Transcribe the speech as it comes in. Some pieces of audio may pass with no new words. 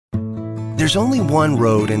There's only one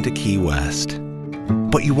road into Key West,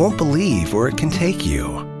 but you won't believe where it can take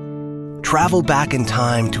you. Travel back in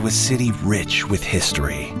time to a city rich with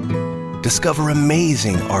history. Discover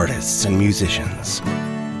amazing artists and musicians.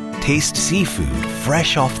 Taste seafood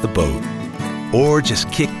fresh off the boat. Or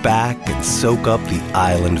just kick back and soak up the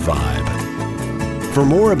island vibe. For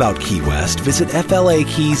more about Key West, visit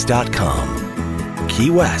flakeys.com. Key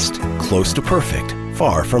West, close to perfect,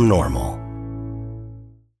 far from normal.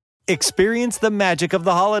 Experience the magic of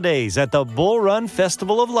the holidays at the Bull Run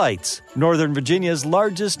Festival of Lights, Northern Virginia's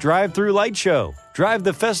largest drive-through light show. Drive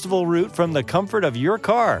the festival route from the comfort of your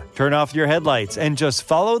car. Turn off your headlights and just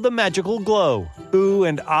follow the magical glow. Ooh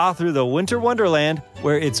and ah through the winter wonderland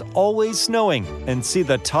where it's always snowing, and see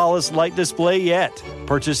the tallest light display yet.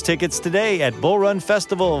 Purchase tickets today at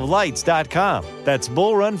bullrunfestivaloflights.com. That's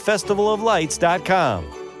bullrunfestivaloflights.com.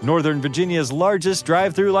 Northern Virginia's largest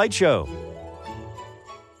drive-through light show.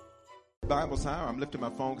 Bible's higher. I'm lifting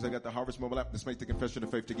my phone because I got the Harvest Mobile app. Let's make the confession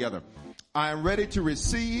of faith together. I am ready to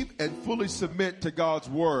receive and fully submit to God's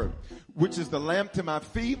word, which is the lamp to my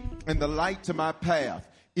feet and the light to my path.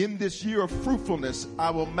 In this year of fruitfulness,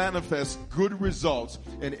 I will manifest good results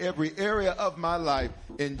in every area of my life.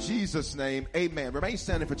 In Jesus' name, amen. Remain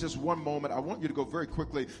standing for just one moment. I want you to go very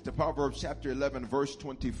quickly to Proverbs chapter 11, verse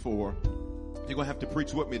 24. You're going to have to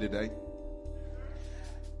preach with me today.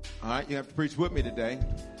 All right, you have to preach with me today.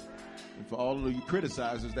 And for all of you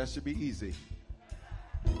criticizers, that should be easy.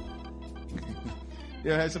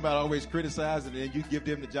 You have somebody always criticize and then you give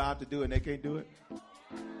them the job to do it and they can't do it?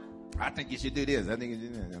 I think you should do this.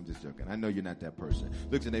 I'm just joking. I know you're not that person.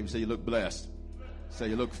 Look at your neighbor and say you look blessed. Say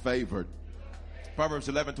you look favored. Proverbs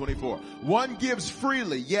 11:24. One gives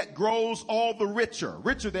freely, yet grows all the richer.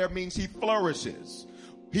 Richer there means he flourishes.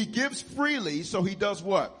 He gives freely, so he does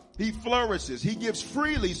what? He flourishes. He gives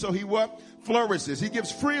freely, so he what? Flourishes. He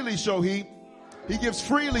gives freely, so he gives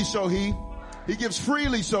freely, so he gives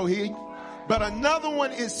freely, so he. But another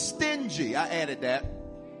one is stingy. I added that.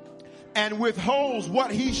 And withholds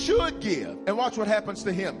what he should give. And watch what happens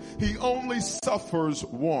to him. He only suffers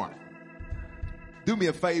want. Do me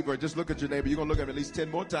a favor. Just look at your neighbor. You're going to look at him at least 10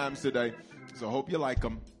 more times today. So I hope you like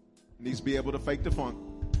him. Needs to be able to fake the funk.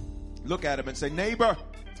 Look at him and say, neighbor,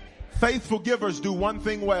 faithful givers do one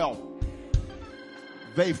thing well.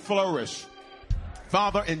 They flourish.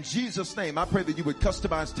 Father, in Jesus' name, I pray that you would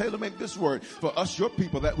customize, tailor-make this word for us, your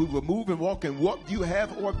people, that we will move and walk in what you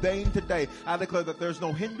have ordained today. I declare that there's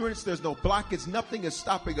no hindrance, there's no blockage, nothing is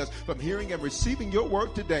stopping us from hearing and receiving your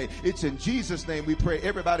word today. It's in Jesus' name we pray.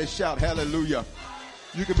 Everybody shout hallelujah.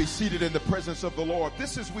 You can be seated in the presence of the Lord.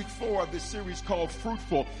 This is week 4 of this series called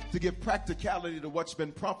Fruitful, to give practicality to what's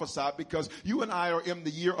been prophesied, because you and I are in the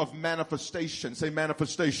year of manifestation. Say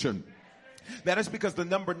manifestation. That is because the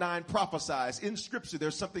number 9 prophesies. In Scripture,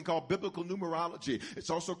 there's something called biblical numerology. It's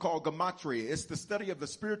also called gematria. It's the study of the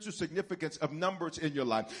spiritual significance of numbers in your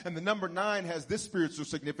life. And the number 9 has this spiritual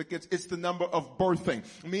significance. It's the number of birthing.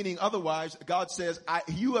 Meaning, otherwise, God says,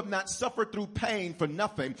 you have not suffered through pain for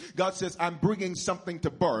nothing. God says, I'm bringing something to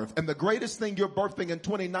birth. And the greatest thing you're birthing in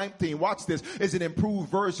 2019, watch this, is an improved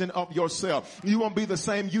version of yourself. You won't be the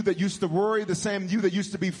same you that used to worry, the same you that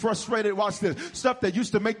used to be frustrated. Watch this. Stuff that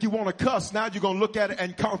used to make you want to cuss. Now you're going to look at it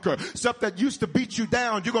and conquer. Stuff that used to beat you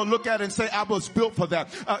down, you're going to look at it and say, I was built for that.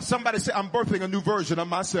 Somebody say, I'm birthing a new version of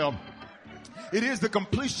myself. It is the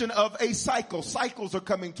completion of a cycle. Cycles are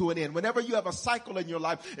coming to an end. Whenever you have a cycle in your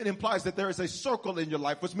life, it implies that there is a circle in your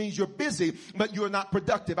life, which means you're busy, but you're not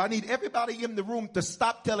productive. I need everybody in the room to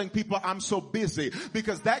stop telling people I'm so busy,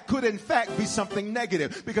 because that could in fact be something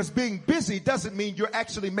negative. Because being busy doesn't mean you're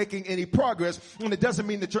actually making any progress, and it doesn't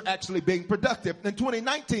mean that you're actually being productive. In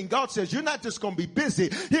 2019, God says you're not just going to be busy.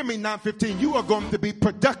 Hear me, 9:15. You are going to be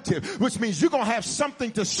productive, which means you're going to have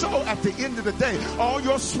something to show at the end of the day. All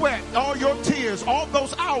your sweat, all your tears, all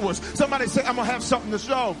those hours. Somebody say, I'm going to have something to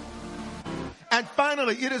show. And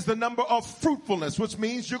finally, it is the number of fruitfulness, which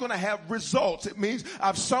means you're going to have results. It means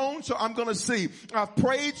I've sown, so I'm going to see. I've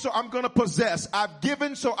prayed, so I'm going to possess. I've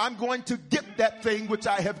given, so I'm going to get that thing which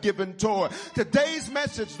I have given toward. Today's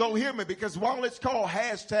message, though, hear me, because while it's called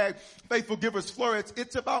hashtag Faithful Givers Flourish,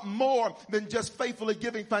 it's about more than just faithfully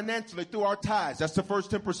giving financially through our tithes. That's the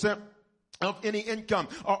first 10%. Of any income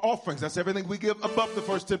or offerings. That's everything we give above the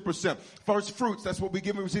first 10%. First fruits, that's what we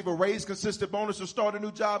give and receive, a raise, consistent bonus, or start a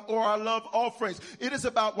new job, or our love offerings. It is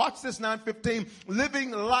about, watch this, 9:15, living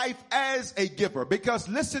life as a giver. Because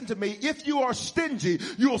listen to me, if you are stingy,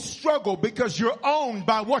 you'll struggle because you're owned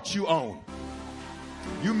by what you own.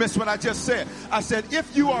 You missed what I just said. I said,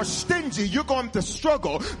 if you are stingy, you're going to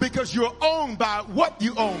struggle because you're owned by what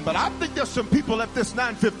you own. But I think there's some people at this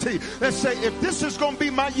 9:15 that say, if this is going to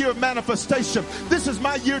be my year of manifestation, this is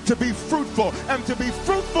my year to be fruitful. And to be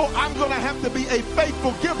fruitful, I'm going to have to be a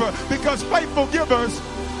faithful giver, because faithful givers.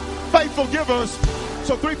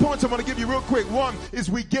 So 3 points I want to give you real quick. One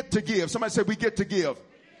is we get to give. Somebody say we get to give.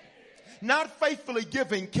 Not faithfully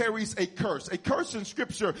giving carries a curse. A curse in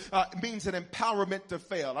Scripture means an empowerment to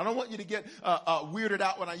fail. I don't want you to get weirded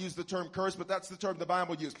out when I use the term curse, but that's the term the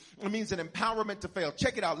Bible uses. It means an empowerment to fail.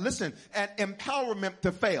 Check it out. Listen, an empowerment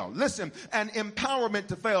to fail. Listen, an empowerment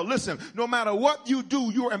to fail. Listen, no matter what you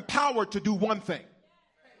do, you're empowered to do one thing.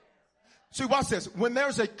 See, watch this. When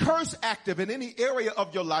there's a curse active in any area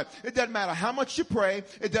of your life, it doesn't matter how much you pray.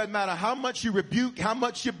 It doesn't matter how much you rebuke, how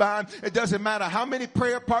much you bind. It doesn't matter how many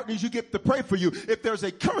prayer partners you get to pray for you. If there's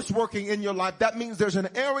a curse working in your life, that means there's an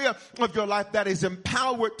area of your life that is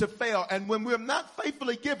empowered to fail. And when we're not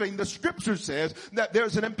faithfully giving, the Scripture says that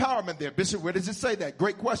there's an empowerment there. Bishop, where does it say that?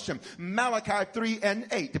 Great question. Malachi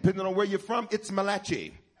 3:8. Depending on where you're from, it's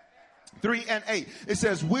Malachi. 3:8. It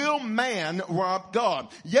says, will man rob God?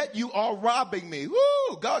 Yet you are robbing me.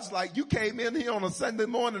 Woo! God's like, you came in here on a Sunday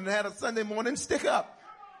morning and had a Sunday morning stick up.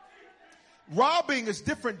 Robbing is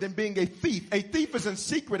different than being a thief. A thief is in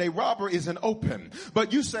secret. A robber is in open.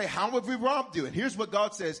 But you say, how have we robbed you? And here's what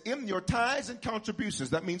God says. In your tithes and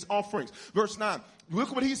contributions. That means offerings. Verse 9.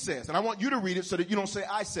 Look what he says. And I want you to read it so that you don't say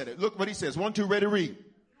I said it. Look what he says. 1, 2, ready, read.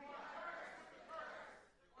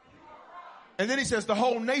 And then he says, the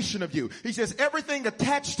whole nation of you. He says, everything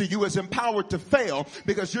attached to you is empowered to fail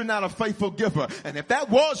because you're not a faithful giver. And if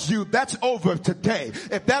that was you, that's over today.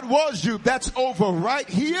 If that was you, that's over right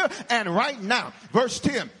here and right now. Verse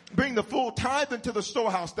 10. Bring the full tithe into the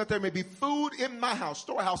storehouse, that there may be food in my house.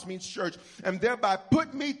 Storehouse means church. And thereby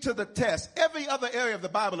put me to the test. Every other area of the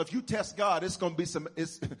Bible, if you test God, it's going to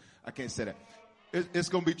be I can't say that. It's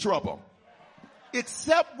going to be trouble.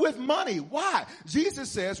 Except with money. Why?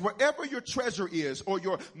 Jesus says wherever your treasure is or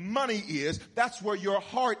your money is, that's where your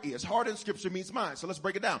heart is. Heart in Scripture means mind. So let's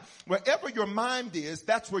break it down. Wherever your mind is,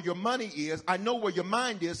 that's where your money is. I know where your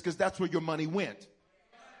mind is because that's where your money went.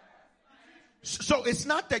 So it's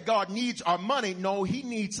not that God needs our money. No, he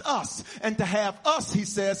needs us. And to have us, he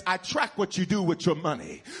says, I track what you do with your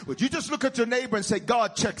money. Would you just look at your neighbor and say,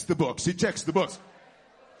 God checks the books. He checks the books.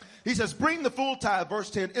 He says, bring the full tithe,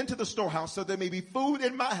 verse 10, into the storehouse so there may be food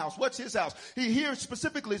in my house. What's his house? He here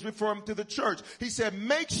specifically is referring to the church. He said,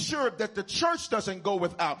 make sure that the church doesn't go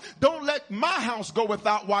without. Don't let my house go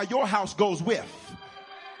without while your house goes with.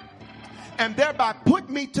 And thereby put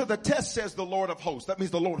me to the test, says the Lord of hosts. That means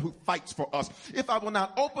the Lord who fights for us. If I will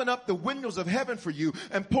not open up the windows of heaven for you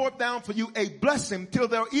and pour down for you a blessing till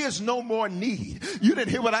there is no more need. You didn't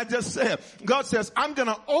hear what I just said. God says, I'm going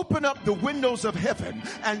to open up the windows of heaven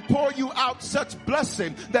and pour you out such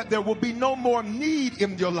blessing that there will be no more need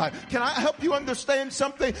in your life. Can I help you understand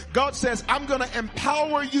something? God says, I'm going to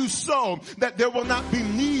empower you so that there will not be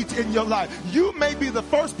needs in your life. You may be the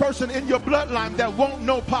first person in your bloodline that won't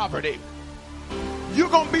know poverty. You're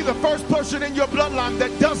going to be the first person in your bloodline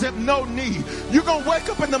that doesn't know need. You're going to wake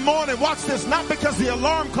up in the morning, watch this, not because the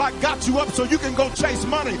alarm clock got you up so you can go chase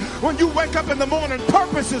money. When you wake up in the morning,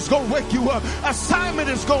 purpose is going to wake you up. Assignment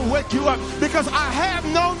is going to wake you up because I have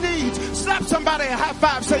no needs. Slap somebody a high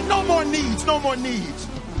five, say no more needs, no more needs.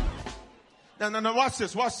 Now, watch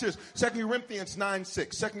this, watch this. 2 Corinthians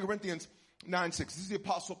 9:6. 2 Corinthians 9:6. This is the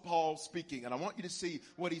Apostle Paul speaking, and I want you to see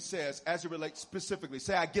what he says as it relates specifically.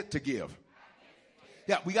 Say, I get to give.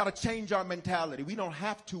 Yeah, we got to change our mentality. We don't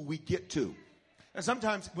have to, we get to. And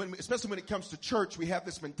sometimes, especially when it comes to church, we have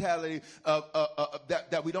this mentality of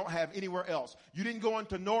that we don't have anywhere else. You didn't go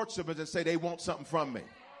into Nordstrom and say they want something from me.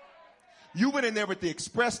 You went in there with the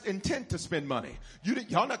expressed intent to spend money.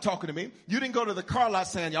 Y'all not talking to me. You didn't go to the car lot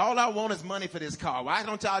saying, all I want is money for this car. Why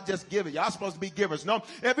don't y'all just give it? Y'all supposed to be givers. No,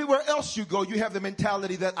 everywhere else you go, you have the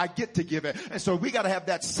mentality that I get to give it. And so we got to have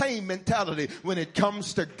that same mentality when it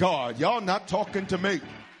comes to God. Y'all not talking to me.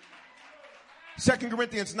 2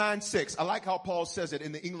 Corinthians 9:6. I like how Paul says it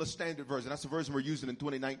in the English Standard Version. That's the version we're using in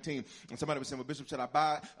 2019. And somebody was saying, well, Bishop, should I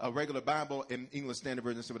buy a regular Bible in English Standard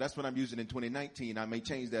Version? I said, well, that's what I'm using in 2019. I may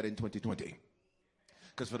change that in 2020.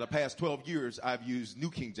 Because for the past 12 years, I've used New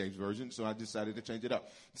King James Version, so I decided to change it up.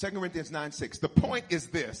 2 Corinthians 9:6. The point is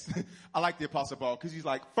this. I like the Apostle Paul because he's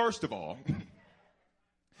like, first of all,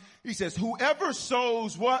 he says, whoever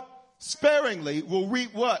sows what? Sparingly will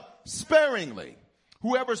reap what? Sparingly.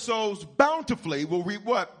 Whoever sows bountifully will reap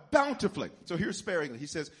what? Bountifully. So here's sparingly. He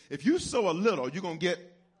says, if you sow a little, you're going to get.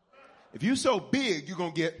 If you sow big, you're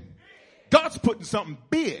going to get. God's putting something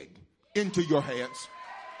big into your hands.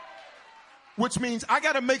 Which means I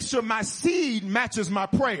got to make sure my seed matches my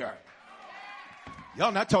prayer.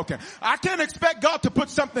 Y'all not talking. I can't expect God to put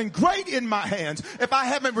something great in my hands if I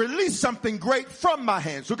haven't released something great from my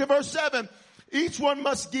hands. Look at verse 7. Each one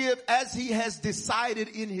must give as he has decided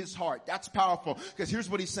in his heart. That's powerful, because here's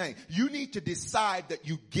what he's saying. You need to decide that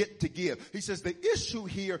you get to give. He says the issue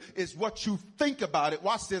here is what you think about it.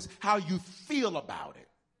 Watch this, how you feel about it.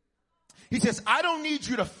 He says, I don't need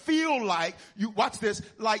you to feel like you, watch this,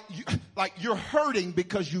 like you're hurting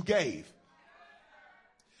because you gave.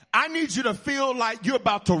 I need you to feel like you're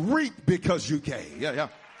about to reap because you gave. Yeah.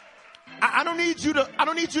 I don't need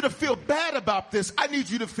you to feel bad about this. I need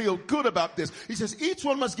you to feel good about this. He says, each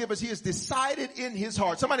one must give as he has decided in his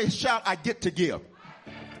heart. Somebody shout, I get to give.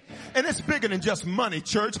 And it's bigger than just money,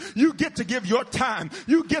 church. You get to give your time.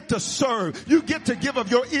 You get to serve. You get to give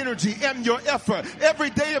of your energy and your effort. Every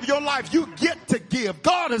day of your life, you get to give.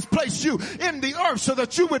 God has placed you in the earth so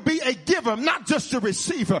that you would be a giver, not just a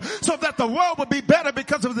receiver. So that the world would be better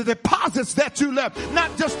because of the deposits that you left,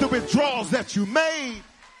 not just the withdrawals that you made.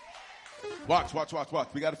 Watch.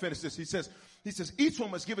 We got to finish this. He says, each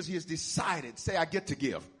one must give as he has decided. Say, I get to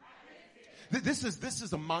give. This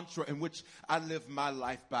is a mantra in which I live my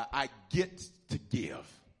life by. I get to give.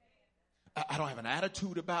 I don't have an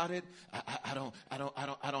attitude about it. I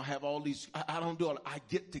don't have all these. I don't do it. I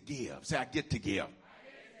get to give. Say, I get to give.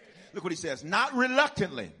 Look what he says. Not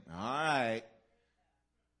reluctantly. All right.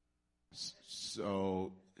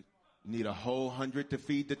 So you need a whole 100 to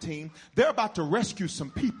feed the team. They're about to rescue some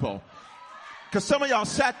people. Because some of y'all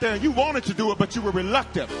sat there and you wanted to do it, but you were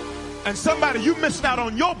reluctant. And somebody, you missed out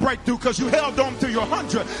on your breakthrough because you held on to your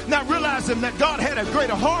 100, not realizing that God had a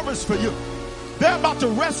greater harvest for you. They're about to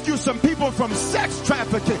rescue some people from sex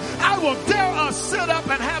trafficking. I will dare us sit up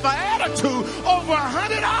and have an attitude over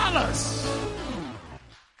 $100.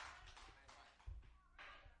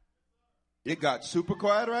 It got super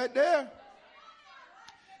quiet right there.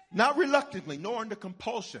 Not reluctantly, nor under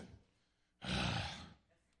compulsion.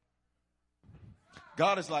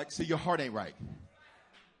 God is like, see, your heart ain't right.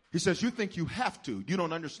 He says, you think you have to. You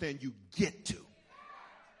don't understand. You get to.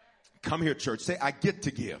 Come here, church. Say, I get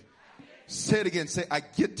to give. Say it again. Say, I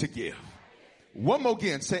get to give. One more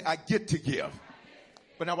again. Say, I get to give.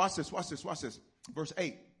 But now watch this. Verse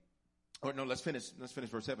 8. Or no, let's finish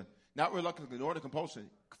verse 7. Not reluctantly, nor under compulsion.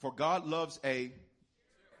 For God loves a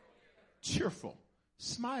cheerful,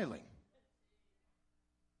 smiling.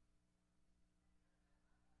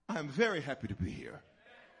 I am very happy to be here.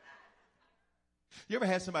 You ever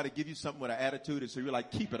had somebody give you something with an attitude and so you're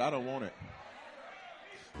like, keep it, I don't want it.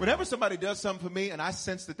 Whenever somebody does something for me and I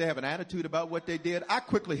sense that they have an attitude about what they did, I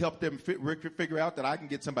quickly help them figure out that I can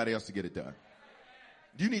get somebody else to get it done.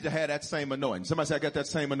 You need to have that same anointing. Somebody say, I got that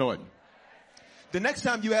same anointing. The next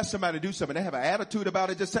time you ask somebody to do something, they have an attitude about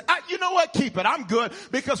it, just say, you know what, keep it, I'm good.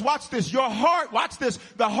 Because watch this, your heart, watch this,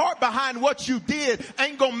 the heart behind what you did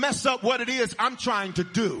ain't gonna mess up what it is I'm trying to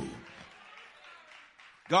do.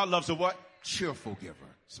 God loves a what? Cheerful giver.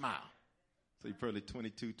 Smile. So you probably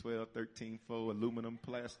 22, 12, 13, 4, aluminum,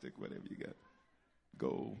 plastic, whatever you got.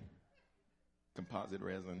 Gold, composite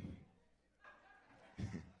resin.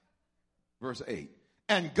 Verse 8.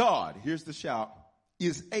 And God, here's the shout,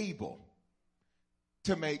 is able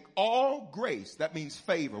to make all grace, that means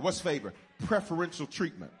favor. What's favor? Preferential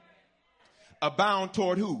treatment. Abound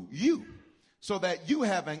toward who? You. So that you,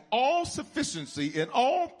 having all sufficiency in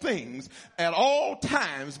all things at all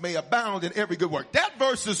times, may abound in every good work. That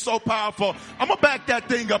verse is so powerful. I'm going to back that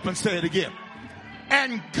thing up and say it again.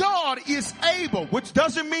 And God is able, which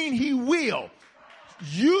doesn't mean he will.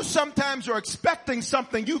 You sometimes are expecting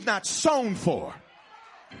something you've not sown for.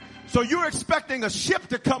 So you're expecting a ship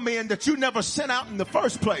to come in that you never sent out in the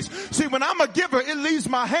first place. See, when I'm a giver, it leaves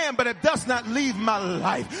my hand, but it does not leave my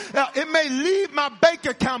life. Now, it may leave my bank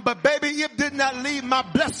account, but baby, it did not leave my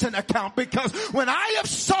blessing account, because when I have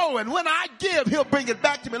sown, when I give, he'll bring it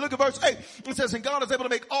back to me. Look at verse 8. It says, and God is able to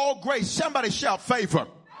make all grace. Somebody shout favor.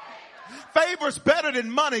 Favor's better than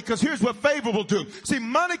money, because here's what favor will do. See,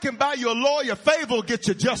 money can buy you a lawyer. Favor will get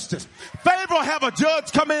you justice. Favor will have a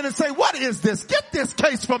judge come in and say, what is this? Get this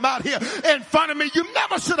case from out here in front of me. You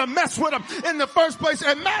never should have messed with them in the first place.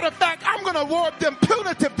 And matter of fact, I'm going to award them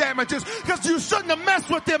punitive damages because you shouldn't have messed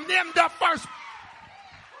with them in the first.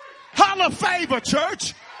 Holla favor,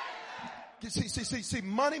 church. See,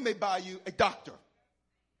 money may buy you a doctor.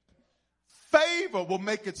 Favor will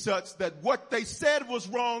make it such that what they said was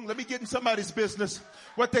wrong. Let me get in somebody's business.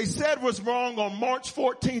 What they said was wrong on March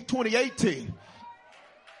 14, 2018.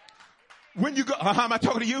 When you go, am I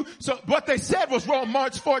talking to you? So what they said was wrong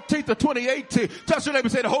March 14th of 2018. Touch your neighbor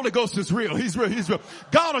and say the Holy Ghost is real. He's real. He's real.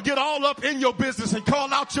 God will get all up in your business and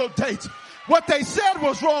call out your dates. What they said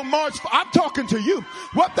was wrong I'm talking to you.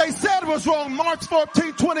 What they said was wrong March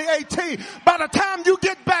 14, 2018. By the time you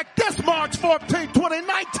get back this March 14,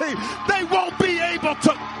 2019, they won't be able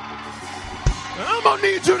to. I'm going to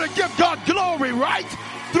need you to give God glory right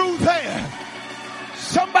through there.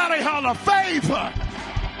 Somebody holler favor.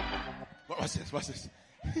 Watch this, watch this.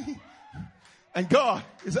 And God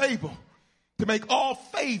is able to make all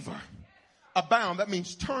favor abound. That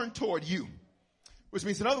means turn toward you. Which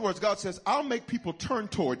means, in other words, God says, I'll make people turn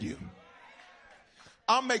toward you.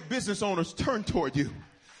 I'll make business owners turn toward you.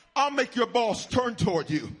 I'll make your boss turn toward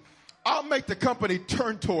you. I'll make the company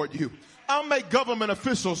turn toward you. I'll make government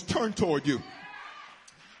officials turn toward you.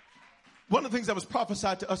 One of the things that was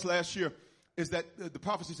prophesied to us last year is that the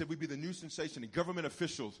prophecy said we'd be the new sensation, and government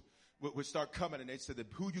officials would start coming, and they said that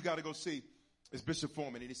who you got to go see is Bishop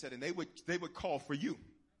Foreman. And he said, and they would call for you.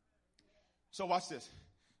 So watch this.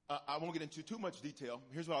 I won't get into too much detail.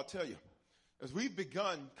 Here's what I'll tell you. As we've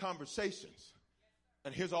begun conversations,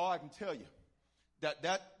 and here's all I can tell you,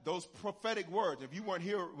 that those prophetic words, if you weren't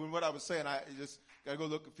here when what I was saying, I just got to go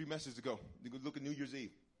look a few messages ago. You go look at New Year's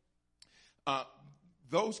Eve.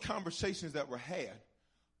 Those conversations that were had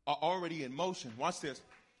are already in motion. Watch this.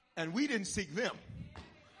 And we didn't seek them.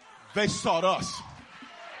 They sought us.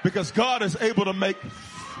 Because God is able to make.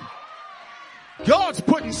 God's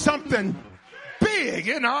putting something big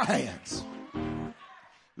in our hands.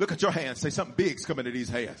 Look at your hands. Say something big's coming to these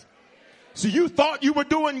hands. So you thought you were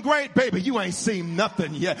doing great, baby. You ain't seen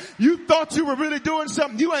nothing yet. You thought you were really doing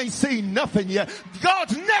something. You ain't seen nothing yet.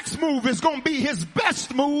 God's next move is going to be his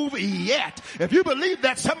best move yet. If you believe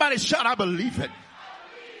that, somebody shout, I believe it.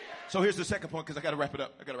 So here's the second point, because I got to wrap it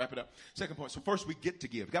up. Second point. So first, we get to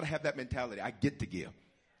give. Got to have that mentality. I get to give.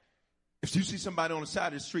 If you see somebody on the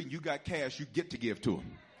side of the street and you got cash, you get to give to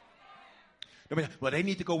them. Well, they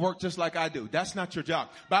need to go work just like I do. That's not your job.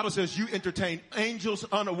 Bible says you entertain angels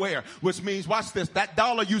unaware, which means, watch this, that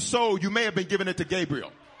dollar you sold, you may have been giving it to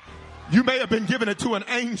Gabriel. You may have been giving it to an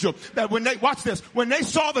angel. That when they, watch this, when they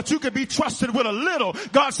saw that you could be trusted with a little,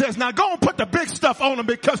 God says, now go and put the big stuff on them,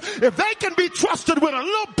 because if they can be trusted with a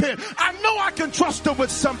little bit, I know I can trust them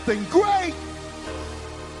with something great.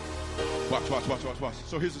 Watch.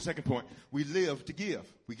 So here's the second point. We live to give.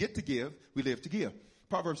 We get to give. We live to give.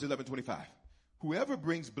 Proverbs 11:25. Whoever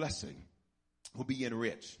brings blessing will be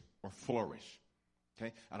enriched or flourish.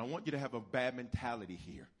 Okay? I don't want you to have a bad mentality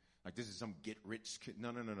here. Like this is some get rich kid.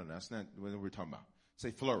 No. That's not what we're talking about. Say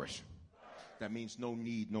flourish. That means no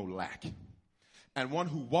need, no lack. And one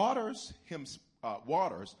who waters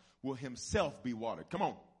will himself be watered. Come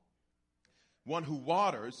on. One who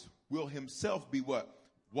waters will himself be what?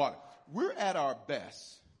 Watered. We're at our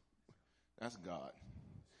best. That's God.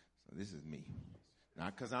 So this is me.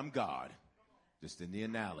 Not because I'm God. Just in the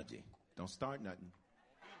analogy. Don't start nothing.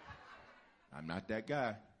 I'm not that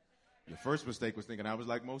guy. Your first mistake was thinking I was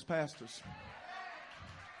like most pastors.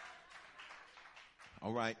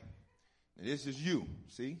 All right. And this is you.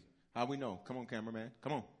 See? How we know? Come on, cameraman.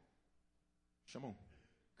 Come on.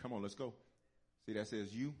 Come on, let's go. See, that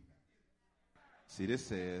says you. See, this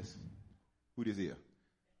says, who this is?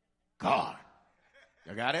 God.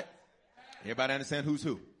 You got it? Everybody understand who's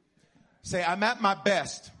who? Say, I'm at my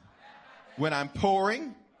best when I'm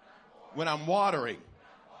pouring, when I'm watering.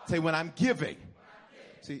 Say, when I'm giving.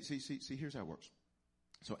 See, here's how it works.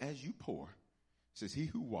 So as you pour, it says, he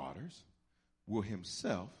who waters will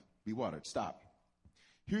himself be watered. Stop.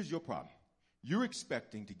 Here's your problem. You're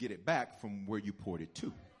expecting to get it back from where you poured it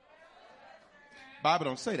to. Bible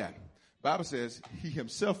don't say that. Bible says he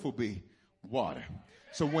himself will be water.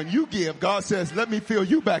 So when you give, God says, let me fill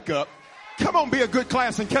you back up. Come on, be a good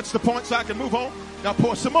class and catch the point so I can move on. Now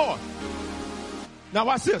pour some more. Now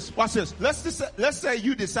watch this. Let's say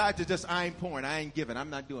you decide to just, I ain't pouring, I ain't giving. I'm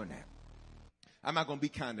not doing that. I'm not going to be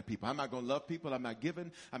kind to people. I'm not going to love people. I'm not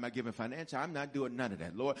giving financial. I'm not doing none of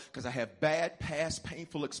that, Lord, because I have bad past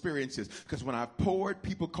painful experiences. Because when I've poured,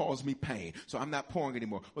 people cause me pain. So I'm not pouring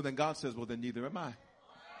anymore. Well, then God says, well, then neither am I.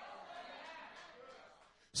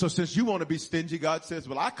 So since you want to be stingy, God says,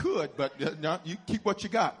 well, I could, but no, you keep what you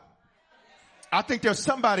got. I think there's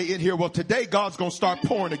somebody in here. Well, today God's going to start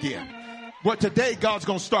pouring again. Well, today God's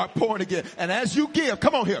going to start pouring again. And as you give,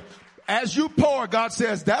 come on here. As you pour, God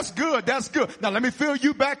says, that's good. Now let me fill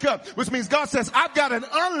you back up, which means God says, I've got an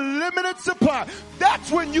unlimited supply.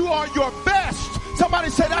 That's when you are your best. Somebody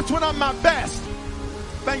say, that's when I'm my best.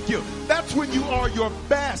 Thank you. That's when you are your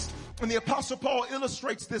best. And the Apostle Paul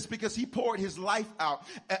illustrates this because he poured his life out.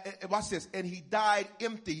 Watch this. And he died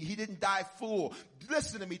empty. He didn't die full.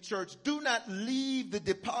 Listen to me, church. Do not leave the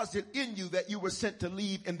deposit in you that you were sent to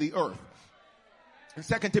leave in the earth. In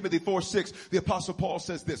 2 Timothy 4:6, the Apostle Paul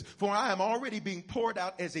says this, for I am already being poured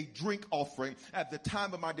out as a drink offering at the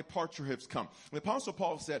time of my departure has come. The Apostle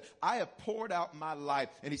Paul said, I have poured out my life.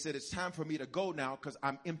 And he said, it's time for me to go now because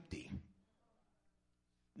I'm empty.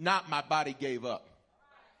 Not my body gave up.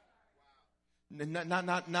 Not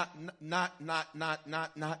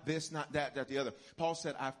this, not that, the other. Paul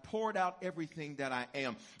said, I've poured out everything that I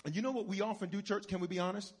am. And you know what we often do, church? Can we be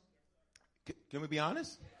honest? Can we be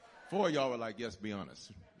honest? 4 of y'all were like, yes, be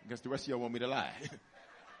honest. I guess the rest of y'all want me to lie.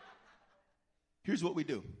 Here's what we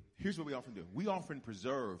do. Here's what we often do. We often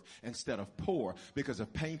preserve instead of pour because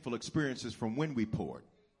of painful experiences from when we poured.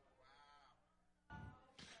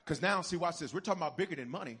 Because now, see, watch this. We're talking about bigger than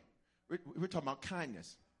money. We're talking about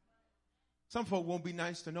kindness. Some folk won't be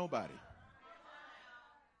nice to nobody.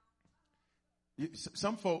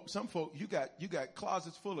 Some folk, you got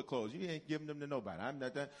closets full of clothes. You ain't giving them to nobody. I'm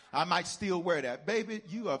not that. I might still wear that. Baby,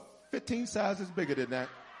 you are 15 sizes bigger than that.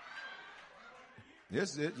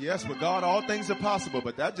 Yes, with God, all things are possible,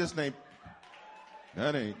 but that just ain't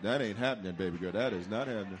happening, baby girl. That is not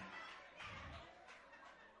happening.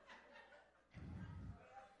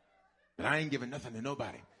 But I ain't giving nothing to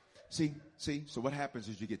nobody. See, so what happens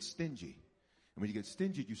is you get stingy. And when you get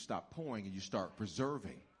stingy, you stop pouring and you start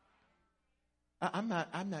preserving. I'm not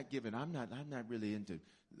really into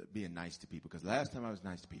being nice to people because last time I was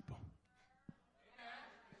nice to people.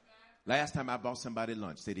 Last time I bought somebody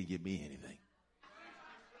lunch, they didn't give me anything.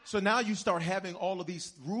 So now you start having all of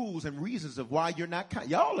these rules and reasons of why you're not kind.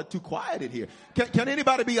 Y'all are too quiet in here. Can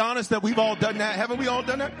anybody be honest that we've all done that? Haven't we all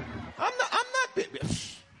done that? I'm not.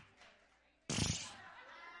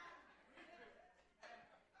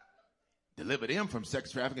 Delivered him from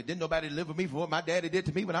sex trafficking. Didn't nobody deliver me from what my daddy did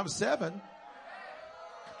to me when I was 7.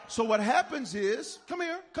 So what happens is, come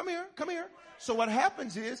here. So what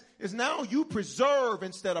happens is now you preserve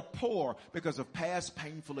instead of pour because of past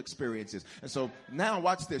painful experiences. And so now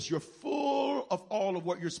watch this. You're full of all of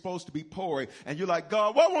what you're supposed to be pouring. And you're like,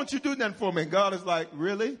 God, why won't you do nothing for me? And God is like,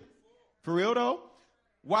 really? For real though?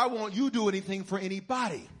 Why won't you do anything for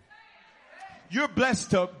anybody? You're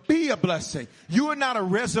blessed to be a blessing. You are not a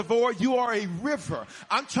reservoir. You are a river.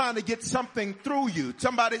 I'm trying to get something through you.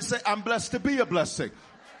 Somebody say, I'm blessed to be a blessing.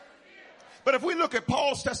 But if we look at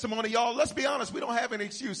Paul's testimony, y'all, let's be honest. We don't have any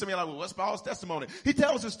excuse. Some of you are like, well, what's Paul's testimony? He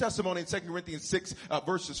tells his testimony in 2 Corinthians 6,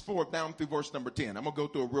 verses 4 down through verse number 10. I'm going to go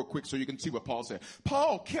through it real quick so you can see what Paul said.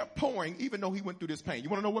 Paul kept pouring even though he went through this pain. You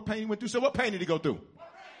want to know what pain he went through? So what pain did he go through?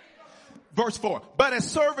 Verse 4, but as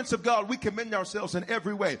servants of God, we commend ourselves in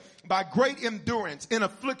every way by great endurance in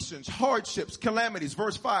afflictions, hardships, calamities.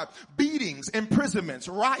 Verse 5, beatings, imprisonments,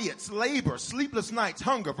 riots, labor, sleepless nights,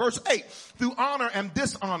 hunger. Verse 8, through honor and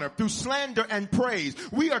dishonor, through slander and praise.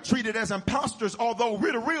 We are treated as impostors, although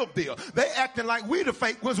we're the real deal. They acting like we're the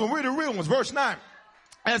fake ones when we're the real ones. Verse 9.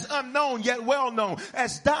 As unknown yet well known,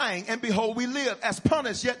 as dying and behold we live, as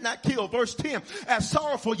punished yet not killed. Verse 10, as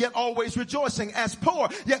sorrowful yet always rejoicing, as poor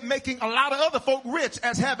yet making a lot of other folk rich,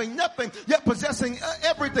 as having nothing yet possessing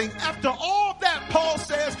everything. After all that, Paul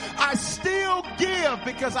says, I still give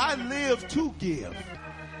because I live to give.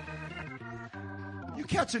 You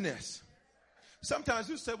catching this? Sometimes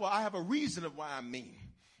you say, well, I have a reason of why I'm mean.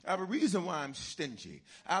 I have a reason why I'm stingy.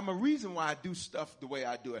 I have a reason why I do stuff the way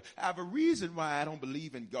I do it. I have a reason why I don't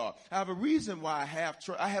believe in God. I have a reason why I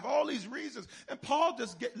have all these reasons. And Paul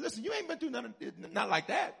just listen, you ain't been through nothing, not like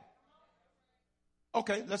that.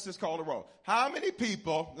 Okay, let's just call it a roll. How many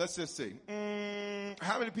people, let's just see,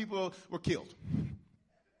 how many people were killed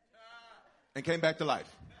and came back to life?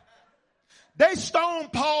 They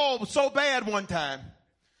stoned Paul so bad one time,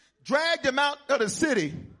 dragged him out of the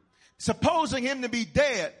city, supposing him to be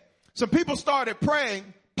dead. Some people started praying.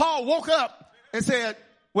 Paul woke up and said,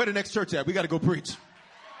 where the next church at? We got to go preach.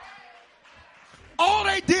 All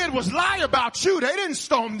they did was lie about you. They didn't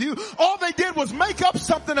stone you. All they did was make up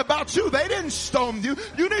something about you. They didn't stone you.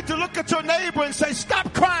 You need to look at your neighbor and say,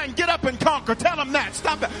 stop crying, get up and conquer. Tell them that.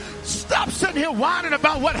 Stop that. Stop sitting here whining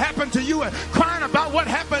about what happened to you and crying about what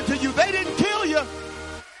happened to you. They didn't kill you.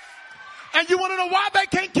 And you want to know why they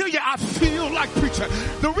can't kill you? I feel like preaching.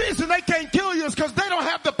 The reason they can't kill you is because they don't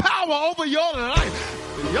have the power over your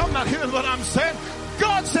life. Y'all not hearing what I'm saying?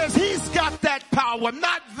 God says he's got that power,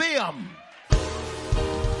 not them.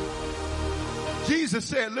 Jesus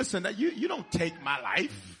said, listen, you don't take my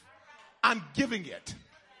life. I'm giving it.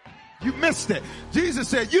 You missed it. Jesus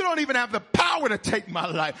said, you don't even have the power power to take my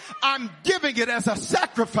life. I'm giving it as a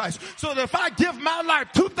sacrifice so that if I give my life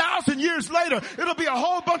 2,000 years later, it'll be a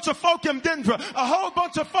whole bunch of folk in Denver, a whole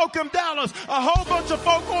bunch of folk in Dallas, a whole bunch of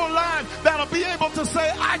folk online that'll be able to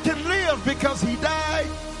say, I can live because he died.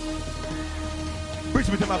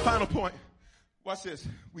 Brings me to my final point. Watch this.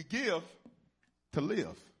 We give to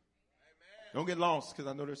live. Don't get lost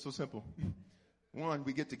because I know they're so simple. 1,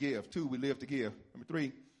 we get to give. 2, we live to give. Number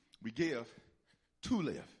 3, we give to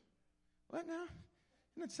live. What now? Isn't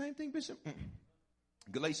that the same thing, Bishop?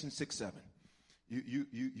 Galatians 6:7.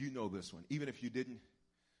 You know this one. Even if you didn't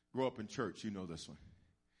grow up in church, you know this one.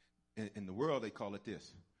 In the world, they call it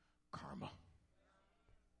this. Karma.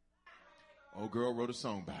 Old girl wrote a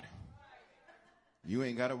song about it. You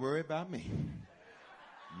ain't got to worry about me.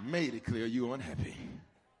 Made it clear you unhappy.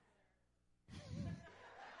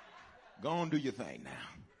 Go on, do your thing now.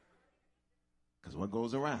 Because what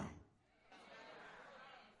goes around.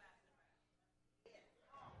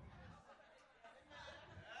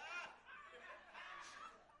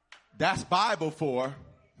 That's Bible for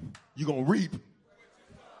you're going to reap.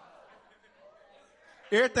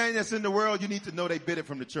 Everything that's in the world, you need to know they bid it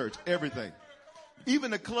from the church. Everything.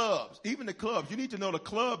 Even the clubs. You need to know the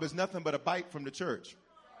club is nothing but a bite from the church.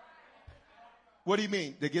 What do you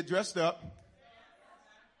mean? They get dressed up.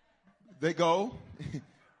 They go,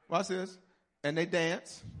 watch this, and they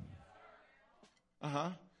dance.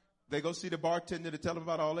 They go see the bartender to tell them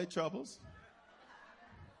about all their troubles.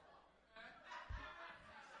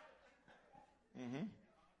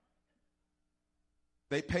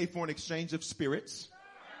 They pay for an exchange of spirits.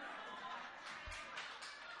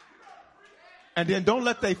 And then don't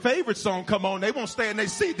let their favorite song come on. They won't stay in their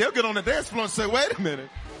seat. They'll get on the dance floor and say, wait a minute.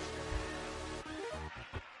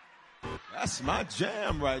 That's my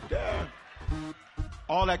jam right there.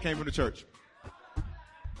 All that came from the church.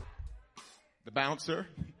 The bouncer.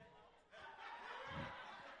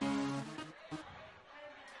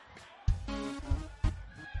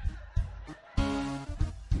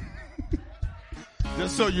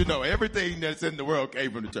 Just so you know, everything that's in the world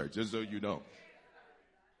came from the church. Just so you know.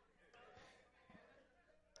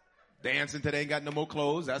 Dancing till they ain't got no more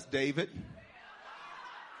clothes. That's David.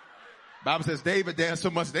 Bible says David danced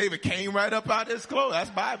so much, David came right up out of his clothes.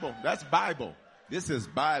 That's Bible. That's Bible. This is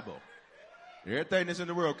Bible. Everything that's in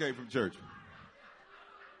the world came from church.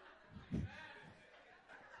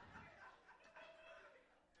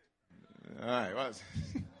 All right. Well,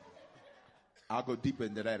 I'll go deeper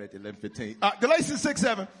into that at 11:15. Galatians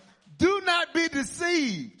 6:7. Do not be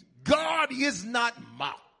deceived. God is not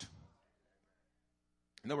mocked.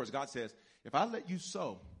 In other words, God says, if I let you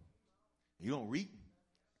sow, you don't reap,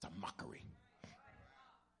 it's a mockery.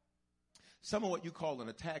 Some of what you call an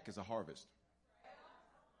attack is a harvest.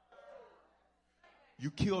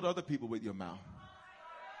 You killed other people with your mouth.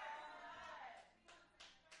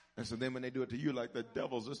 And so then when they do it to you, like the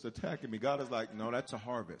devil's just attacking me, God is like, no, that's a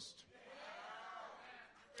harvest.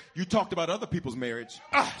 You talked about other people's marriage.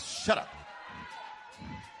 Shut up.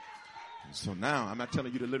 And so now, I'm not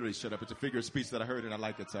telling you to literally shut up. It's a figure of speech that I heard and I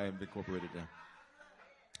like it, so I haven't incorporated it down.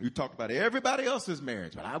 You talked about everybody else's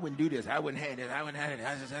marriage, but I wouldn't do this. I wouldn't have this. I wouldn't have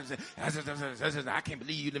it. I can't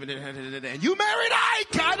believe you living in it. And you married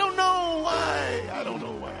Ike. I don't know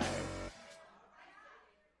why.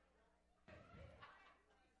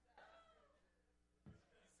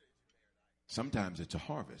 Sometimes it's a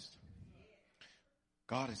harvest.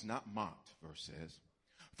 God is not mocked, verse says.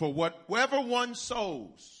 For whatever one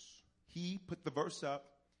sows, he, put the verse up,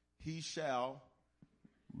 he shall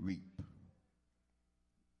reap.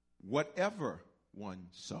 Whatever one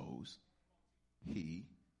sows, he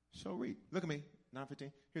shall reap. Look at me,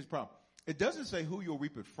 9:15. Here's the problem. It doesn't say who you'll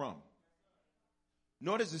reap it from.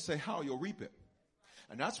 Nor does it say how you'll reap it.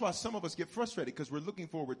 And that's why some of us get frustrated because we're looking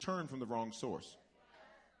for a return from the wrong source.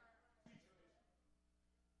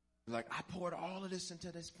 Like, I poured all of this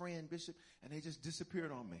into this friend, Bishop, and they just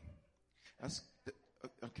disappeared on me. That's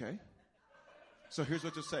okay. So here's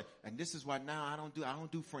what you'll say. And this is why now I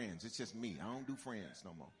don't do friends. It's just me. I don't do friends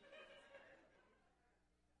no more.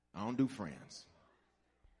 I don't do friends.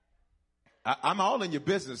 I'm all in your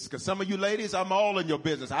business because some of you ladies, I'm all in your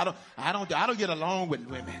business. I don't get along with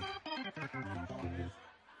women.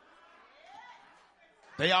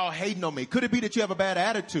 They all hating on me. Could it be that you have a bad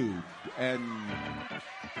attitude? And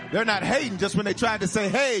they're not hating just when they tried to say,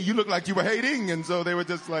 hey, you look like you were hating. And so they were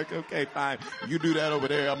just like, okay, fine. You do that over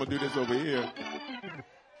there. I'm going to do this over here.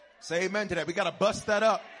 Say amen to that. We got to bust that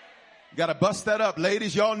up. Got to bust that up.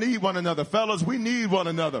 Ladies, y'all need one another. Fellas, we need one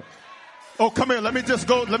another. Oh, come here. Let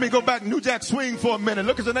me go back New Jack Swing for a minute.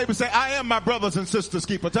 Look at your neighbor and say, I am my brothers and sisters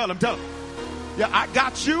keeper. Tell them. Yeah, I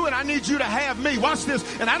got you and I need you to have me. Watch this.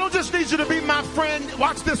 And I don't just need you to be my friend.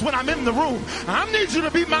 Watch this when I'm in the room. I need you to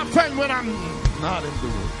be my friend when I'm not in the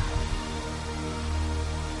room.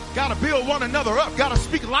 Got to build one another up. Got to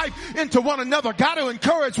speak life into one another. Got to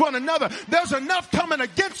encourage one another. There's enough coming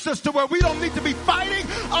against us to where we don't need to be fighting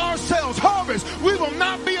ourselves. Harvest. We will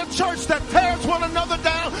not be a church that tears one another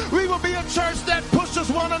down. We will be a church that pushes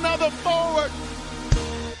one another forward.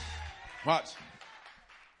 Watch.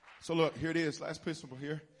 So look, here it is. Last principle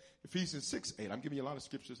here. Ephesians 6:8. I'm giving you a lot of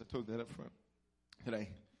scriptures. I told you that up front today.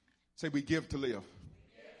 Say we give to live.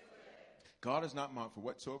 God is not mocked, for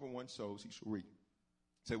whatsoever one sows, he shall reap.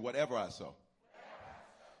 Say, whatever I sow.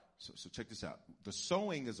 So check this out. The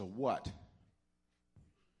sowing is a what?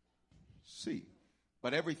 Seed.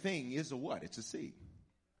 But everything is a what? It's a seed.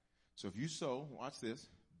 So if you sow, watch this,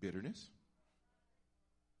 bitterness.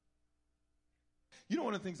 You know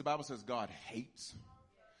one of the things the Bible says God hates?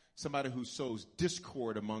 Somebody who sows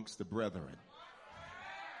discord amongst the brethren.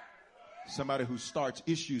 Somebody who starts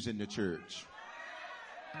issues in the church.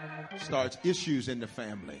 Starts issues in the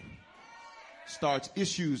family. Starts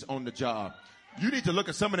issues on the job. You need to look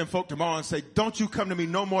at some of them folk tomorrow and say, don't you come to me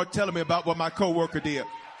no more telling me about what my coworker did.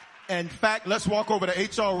 In fact, let's walk over to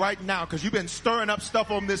HR right now because you've been stirring up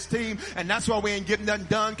stuff on this team, and that's why we ain't getting nothing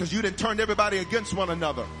done, because you done turned everybody against one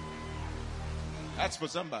another. That's for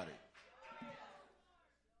somebody.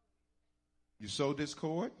 You sow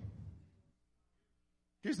discord.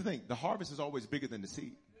 Here's the thing. The harvest is always bigger than the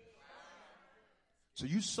seed. So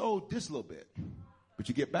you sowed this little bit, but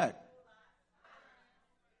you get back.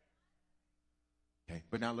 Okay,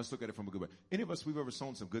 but now let's look at it from a good way. Any of us, we've ever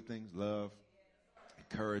sown some good things? Love,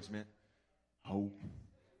 encouragement, hope,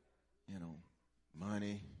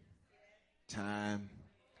 money, time,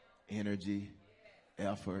 energy,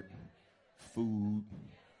 effort, food,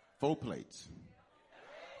 4 plates.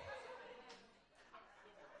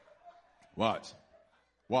 Watch.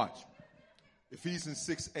 Ephesians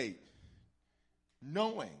 6:8.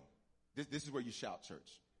 Knowing, this is where you shout,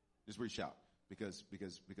 church. This is where you shout. Because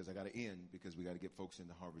I got to end, because we got to get folks in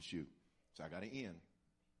the harvest chute. So I got to end.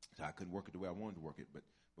 So I couldn't work it the way I wanted to work it, but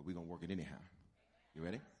we're going to work it anyhow. You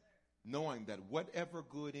ready? Knowing that whatever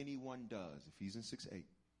good anyone does, Ephesians 6:8,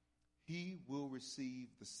 he will receive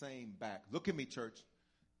the same back. Look at me, church.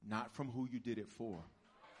 Not from who you did it for.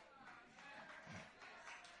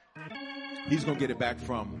 He's going to get it back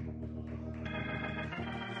from.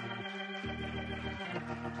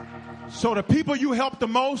 So the people you help the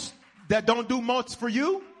most that don't do much for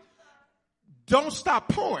you, don't stop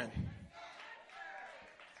pouring.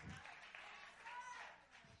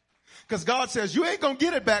 Because God says you ain't going to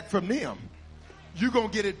get it back from them. You're going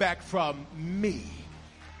to get it back from me.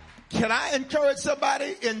 Can I encourage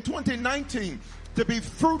somebody in 2019 to be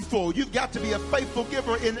fruitful? You've got to be a faithful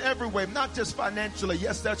giver in every way, not just financially.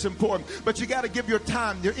 Yes, that's important. But you got to give your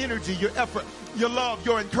time, your energy, your effort, your love,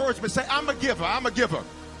 your encouragement. Say, I'm a giver. I'm a giver.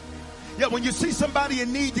 Yeah, when you see somebody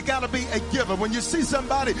in need, you got to be a giver. When you see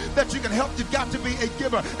somebody that you can help, you've got to be a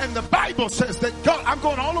giver. And the Bible says that God, I'm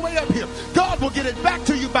going all the way up here, God will get it back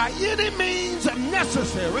to you by any means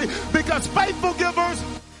necessary, because faithful givers,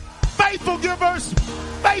 faithful givers,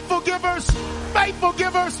 faithful givers, faithful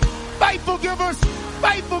givers, faithful givers,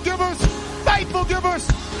 faithful givers, faithful givers.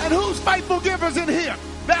 And who's faithful givers in here?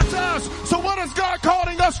 That's us. So what is God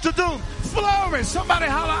calling us to do? Flourish. Somebody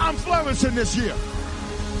holler, I'm flourishing this year.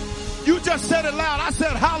 You just said it loud. I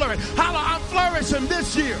said holler it. Holler, I'm flourishing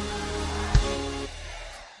this year.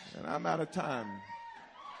 And I'm out of time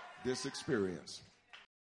this experience.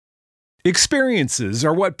 Experiences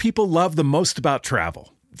are what people love the most about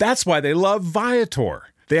travel. That's why they love Viator.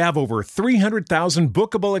 They have over 300,000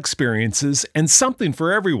 bookable experiences and something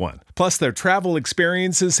for everyone. Plus, their travel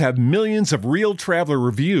experiences have millions of real traveler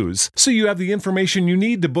reviews, so you have the information you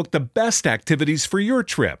need to book the best activities for your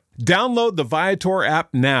trip. Download the Viator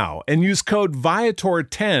app now and use code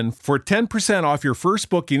Viator10 for 10% off your first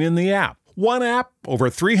booking in the app. One app, over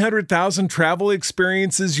 300,000 travel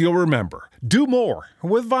experiences you'll remember. Do more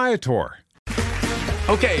with Viator.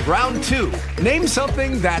 Okay, round 2. Name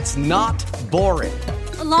something that's not boring.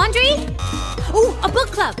 A laundry? Ooh, a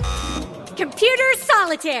book club. Computer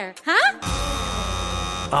solitaire, huh?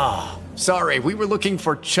 Ah, sorry, we were looking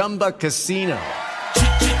for Chumba Casino.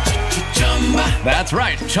 That's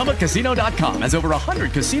right, ChumbaCasino.com has over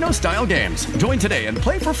 100 casino-style games. Join today and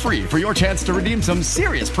play for free for your chance to redeem some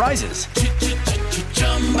serious prizes.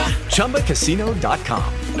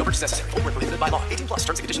 ChumbaCasino.com. No purchase necessary. Void where prohibited by law. 18+ terms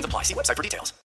and conditions apply. See website for details.